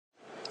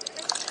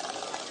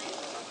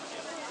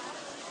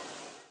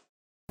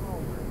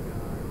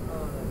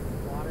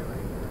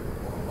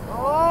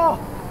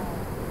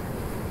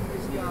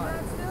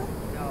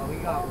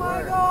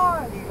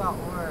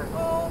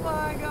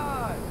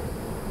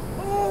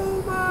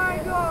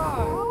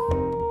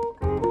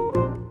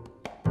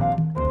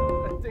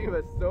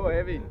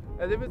heavy.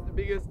 As if it's the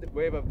biggest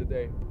wave of the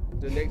day.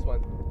 The next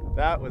one.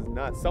 That was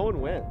nuts.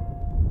 Someone went.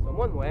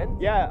 Someone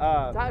went?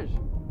 Yeah. Taj.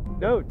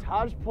 No,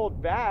 Taj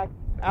pulled back.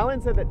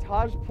 Alan said that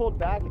Taj pulled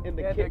back in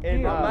the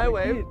kid. On my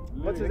wave.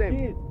 What's his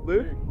name?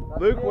 Luke?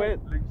 Luke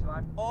went.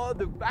 Oh,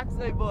 the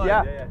backside boy.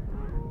 Yeah.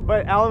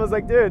 But Alan was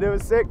like, dude, it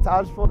was sick.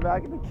 Taj pulled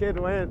back and the kid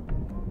went.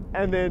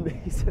 And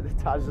then he said that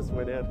Taj just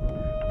went in.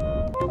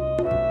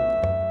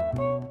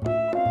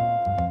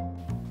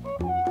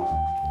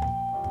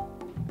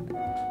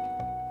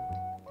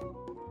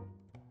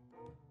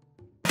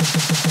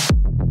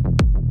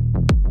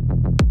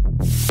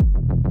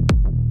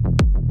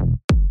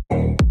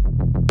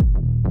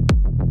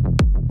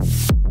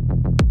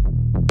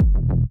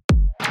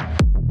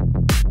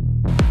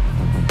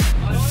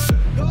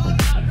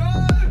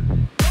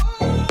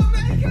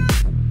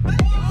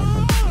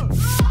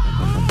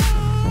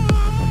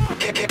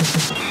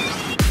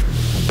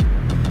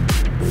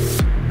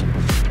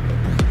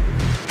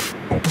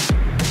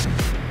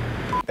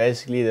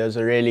 Basically, there was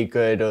a really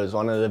good, it was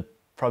one of the,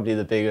 probably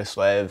the biggest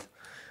wave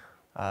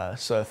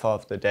so far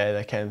of the day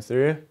that came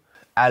through.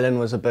 Alan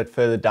was a bit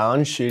further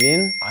down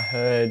shooting. I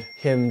heard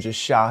him just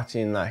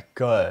shouting like,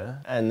 go.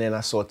 And then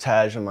I saw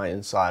Taj on my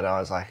inside. I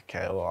was like,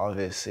 okay, well,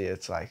 obviously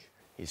it's like,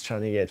 he's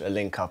trying to get a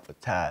link up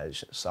with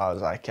Taj. So I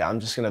was like, okay,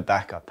 I'm just gonna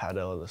back up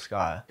paddle this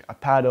guy. I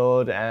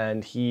paddled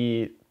and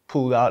he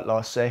pulled out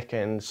last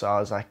second, so I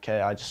was like, okay,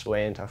 I just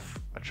went, I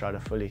tried to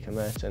fully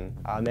commit, and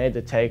I made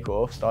the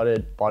takeoff,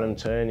 started bottom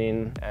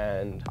turning,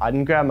 and I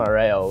didn't grab my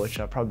rail,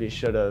 which I probably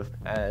should have,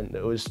 and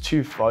it was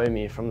too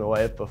foamy from the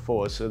wave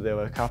before, so there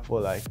were a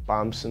couple like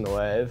bumps in the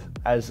wave.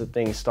 As the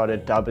thing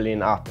started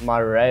doubling up, my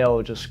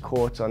rail just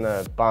caught on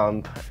a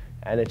bump,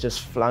 and it just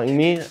flung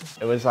me.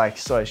 It was like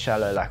so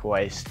shallow, like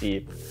way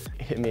steep.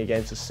 It hit me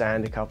against the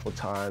sand a couple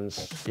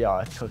times. Yeah,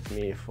 it took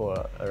me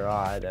for a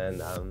ride,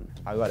 and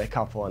I got a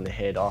couple on the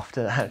head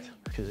after that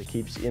because it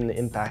keeps in the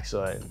impact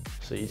zone,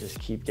 so you just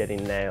keep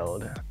getting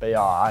nailed. But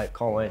yeah, I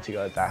can't wait to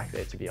go back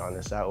there, to be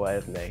honest. That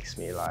wave makes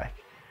me like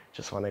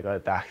just want to go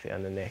back there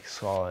on the next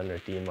swell and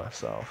redeem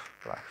myself,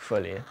 like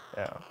fully,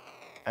 yeah.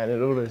 And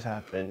it always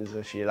happens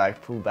if you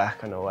like pull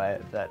back on a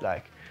wave that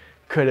like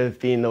could have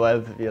been the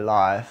wave of your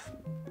life.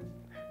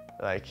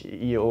 Like,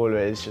 you're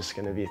always just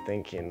gonna be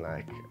thinking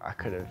like, I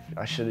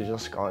should have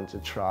just gone to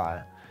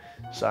try.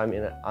 So I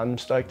mean, I'm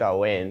stoked I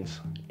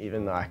went,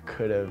 even though I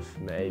could have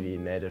maybe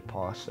made it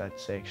past that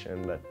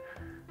section, but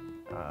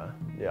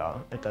yeah,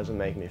 it doesn't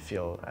make me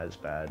feel as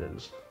bad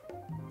as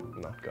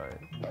not going.